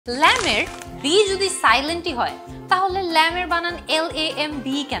ল্যামের B যদি সাইলেন্টই হয় তাহলে ল্যামের বানান LAMB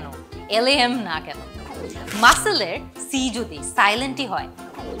কেন, LAM না কেন? মাসেলের সি যদি সাইলেন্টই হয়,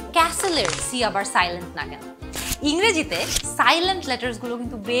 ক্যাসেলের সি আবার সাইলেন্ট না কেন? ইংরেজিতে সাইলেন্ট লেটার্সগুলো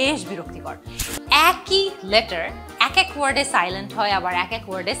কিন্তু বেশ বিরক্তিকর। একই লেটার এক এক ওয়ার্ডে সাইলেন্ট হয়, আবার এক এক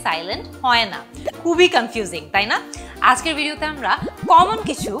ওয়ার্ডে সাইলেন্ট হয় না। খুবই কনফিউজিং, তাই না? আজকের ভিডিওতে আমরা কমন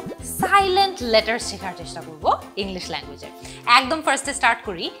কিছু সাইলেন্ট লেটার্স শেখার চেষ্টা করব ইংলিশ ল্যাঙ্গুয়েজে। একদম ফার্স্টে স্টার্ট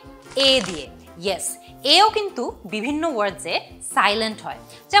করি এ দিয়ে। ইয়েস, এও কিন্তু বিভিন্ন ওয়ার্ডসে সাইলেন্ট হয়।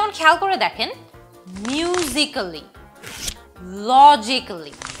 যেমন খেয়াল করে দেখেন, মিউজিক্যালি,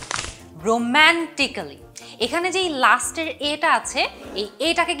 লজিক্যালি, রোম্যান্টিক্যালি। এখানে যে লাস্টের এটা আছে, এই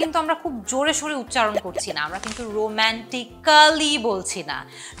এটাকে কিন্তু আমরা খুব জোরে সোরে উচ্চারণ করছি না, আমরা কিন্তু রোম্যান্টিক্যালি বলছি না,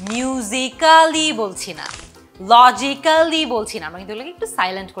 মিউজিক্যালি বলছি না, লজিক্যালি বলছি না, আমরা কিন্তু এগুলোকে একটু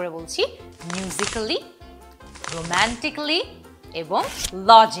সাইলেন্ট করে বলছি, মিউজিক্যালি, রোম্যান্টিক্যালি এবং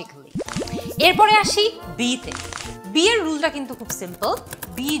লজিক্যালি। এরপরে আসি বিতে। বি এর রুলটা কিন্তু খুব সিম্পল।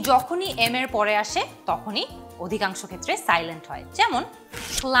 বি যখনই এম এর পরে আসে তখনই অধিকাংশ ক্ষেত্রে সাইলেন্ট হয়। যেমন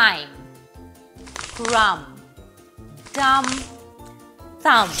ক্লাইম, ক্রাম, ডাম,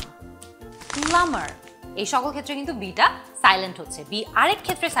 থাম, প্লামার, এই সকল ক্ষেত্রে কিন্তু বিটা সাইলেন্ট হচ্ছে। বি আরেক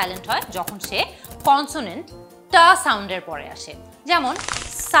ক্ষেত্রে সাইলেন্ট হয় যখন সে কনসোনেন্ট টা সাউন্ডের পরে আসে। যেমন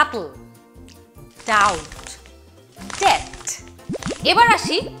সাটল, ডাউট, ডেথ। এবার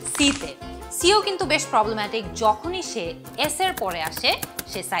আসি সিতে। সিও কিন্তু বেশ প্রবলেম্যাটিক। যখনই সে এস এর পরে আসে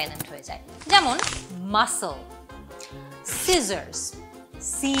সে সাইলেন্ট হয়ে যায়। যেমন muscle, scissors,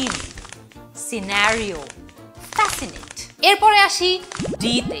 scene, scenario, fascinate. এরপরে আসি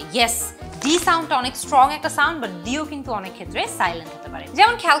ডিতে। ইয়েস, ডি সাউন্ডটা অনেক স্ট্রং একটা সাউন্ড, বাট ডিও কিন্তু অনেক ক্ষেত্রে সাইলেন্ট হতে পারে।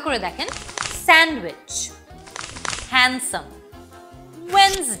 যেমন খেয়াল করে দেখেন, স্যান্ডউইচ, হ্যান্ডসাম,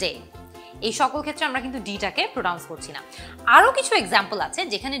 ওয়েনসডে, এই সকল ক্ষেত্রে আমরা কিন্তু ডিটাকে প্রোনাউন্স করছি না। আরও কিছু এক্সাম্পল আছে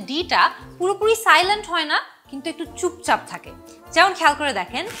যেখানে ডিটা পুরোপুরি সাইলেন্ট হয় না, কিন্তু একটু চুপচাপ থাকে। যেমন খেয়াল করে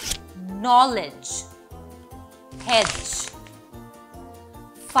দেখেন, নলেজ, হেজ,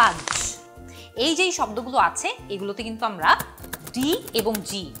 ফাজ। এই যে শব্দগুলো আছে এগুলোতে কিন্তু আমরা ডি এবং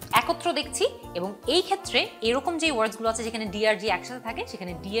জি একত্র দেখছি, এবং এই ক্ষেত্রে এরকম যে ওয়ার্ডসগুলো আছে যেখানে ডি আর জি একসাথে থাকে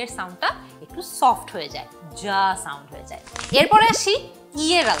সেখানে ডি এর সাউন্ডটা একটু সফট হয়ে যায়, যা সাউন্ড হয়ে যায়। এরপরে আসি ই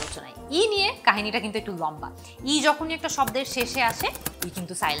এর আলোচনায়। ই নিয়ে কাহিনীটা কিন্তু একটু লম্বা। ই যখনই একটা শব্দের শেষে আসে ই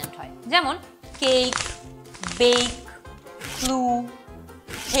কিন্তু সাইলেন্ট হয়। যেমন কেক, বেক, ফ্লু,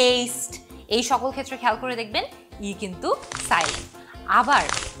 হেস্ট, এই সকল ক্ষেত্রে খেয়াল করে দেখবেন ই কিন্তু সাইলেন্ট। আবার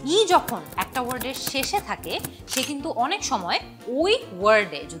ই যখন একটা ওয়ার্ডের শেষে থাকে সে কিন্তু অনেক সময় ওই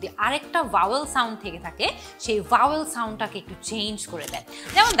ওয়ার্ডে যদি আরেকটা ভাওয়েল সাউন্ড থেকে থাকে সেই ভাওয়েল সাউন্ডটাকে একটু চেঞ্জ করে দেয়।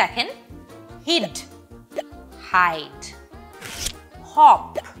 যেমন দেখেন, হিড, hide, hop,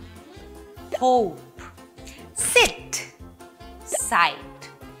 hope, seat, side.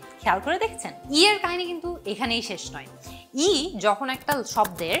 খেয়াল করে দেখছেন ই এর কাহিনী কিন্তু এখানেই শেষ নয়। ই যখন একটা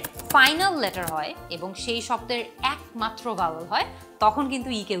শব্দের ফাইনাল লেটার হয় এবং সেই শব্দের একমাত্র ভাওয়েল হয় তখন কিন্তু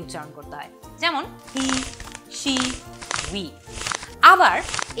ই কে উচ্চারণ করতে হয়। যেমন হি, শি, উই। আবার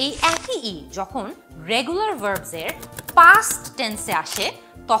এই একই ই যখন রেগুলার ভার্বসের পাস্ট টেন্সে আসে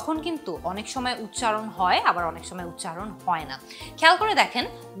তখন কিন্তু অনেক সময় উচ্চারণ হয়, আবার অনেক সময় উচ্চারণ হয় না। খেয়াল করে দেখেন,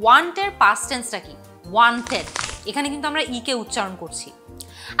 ওয়ান্টের পাস্ট টেন্সটা কি? ওয়ান্টেড। এখানে কিন্তু আমরা ই কে উচ্চারণ করছি।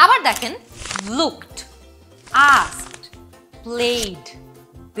 আবার দেখেন, looked, asked, played,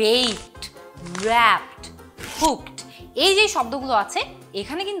 baked, wrapped, hooked, এই যে শব্দগুলো আছে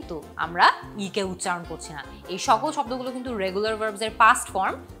এখানে কিন্তু আমরা ই কে উচ্চারণ করছি না। এই সকল শব্দগুলো কিন্তু রেগুলার ভার্বসের পাস্ট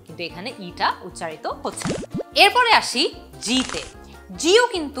ফর্ম, কিন্তু এখানে ইটা উচ্চারিত হচ্ছে না। এরপরে আসি জিতে। জিও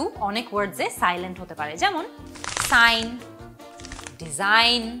কিন্তু অনেক ওয়ার্ডসে সাইলেন্ট হতে পারে। যেমন সাইন,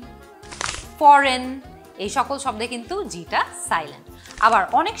 ডিজাইন, ফরেন, এই সকল শব্দে কিন্তু জিটা সাইলেন্ট। আবার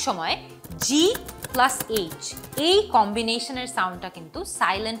অনেক সময় জি প্লাস এইচ এই কম্বিনেশনের সাউন্ডটা কিন্তু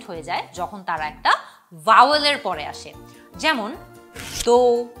সাইলেন্ট হয়ে যায় যখন তারা একটা ভাওয়েলের পরে আসে। যেমন দো,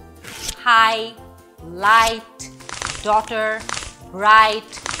 high, light, daughter,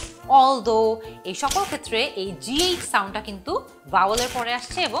 bright, although, এই সকল ক্ষেত্রে এই জিএইচ সাউন্ডটা কিন্তু ভাওয়েলের পরে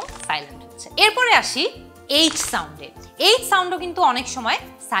আসছে এবং সাইলেন্ট হচ্ছে। এরপরে আসি এইচ সাউন্ডে। এইচ সাউন্ডও কিন্তু অনেক সময়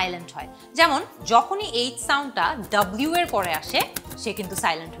সাইলেন্ট হয়। যেমন যখনই এইচ সাউন্ডটা ডব্লিউ এর পরে আসে সে কিন্তু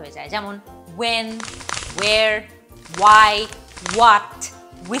সাইলেন্ট হয়ে যায়। যেমন ওয়েন, ওয়ের, ওয়াই, হোয়াট,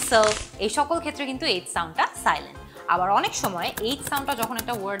 হুইসল, এই সকল ক্ষেত্রে কিন্তু এইচ সাউন্ডটা সাইলেন্ট। আবার অনেক সময় এইচ সাউন্ডটা যখন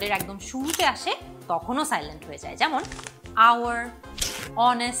একটা ওয়ার্ডের একদম শুরুতে আসে তখনও সাইলেন্ট হয়ে যায়। যেমন আওয়ার,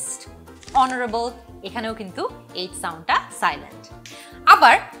 অনেস্ট, অনারেবল, এখানেও কিন্তু এইচ সাউন্ডটা সাইলেন্ট।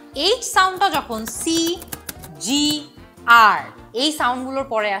 আবার এইচ সাউন্ডটা যখন সি, জি, আর এই সাউন্ডগুলোর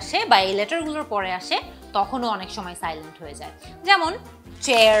পরে আসে বা এই লেটারগুলোর পরে আসে তখনও অনেক সময় সাইলেন্ট হয়ে যায়। যেমন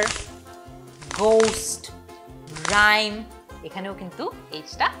চেয়ার, গোস্ট, রাইম, এখানেও কিন্তু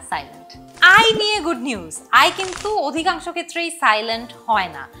এইচটা সাইলেন্ট। আই নিয়ে গুড নিউজ, আই কিন্তু অধিকাংশ ক্ষেত্রেই সাইলেন্ট হয়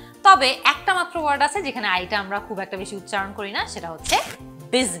না, তবে একটা মাত্র ওয়ার্ড আছে যেখানে আইটা আমরা খুব একটা বেশি উচ্চারণ করি না, সেটা হচ্ছে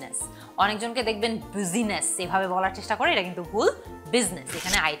বিজনেস। অনেকজনকে দেখবেন বিজিনেস এভাবে বলার চেষ্টা করে, এটা কিন্তু ভুল, বিজনেস,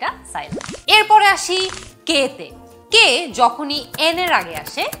 এখানে আইটা সাইলেন্ট। এরপরে আসি কে তে। কে যখনই এন এর আগে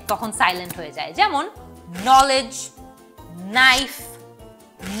আসে তখন সাইলেন্ট হয়ে যায়, যেমন নলেজ, নাইফ,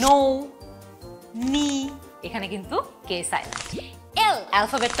 নো, নি, এখানে কিন্তু কে সাইলেন্ট। এল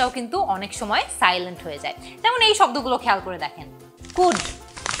অ্যালফাবেটটাও কিন্তু অনেক সময় সাইলেন্ট হয়ে যায়, যেমন এই শব্দগুলো খেয়াল করে দেখেন, could,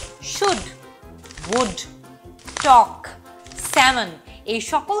 should, would, talk, salmon, এই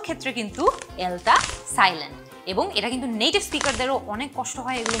সকল ক্ষেত্রে কিন্তু এলটা সাইলেন্ট, এবং এটা কিন্তু নেটিভ স্পিকারদেরও অনেক কষ্ট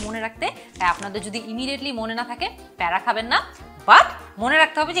হয় এগুলো মনে রাখতে। তাই আপনাদের যদি ইমিডিয়েটলি মনে না থাকে প্যারা খাবেন না, বাট মনে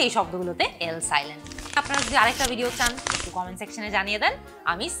রাখতে হবে যে এই শব্দগুলোতে এল সাইলেন্ট। আপনারা যদি আরেকটা ভিডিও চান একটু কমেন্ট সেকশনে জানিয়ে দেন,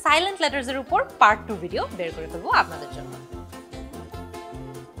 আমি সাইলেন্ট লেটার্সের উপর পার্ট 2 ভিডিও বের করে ফেলবো আপনাদের জন্য।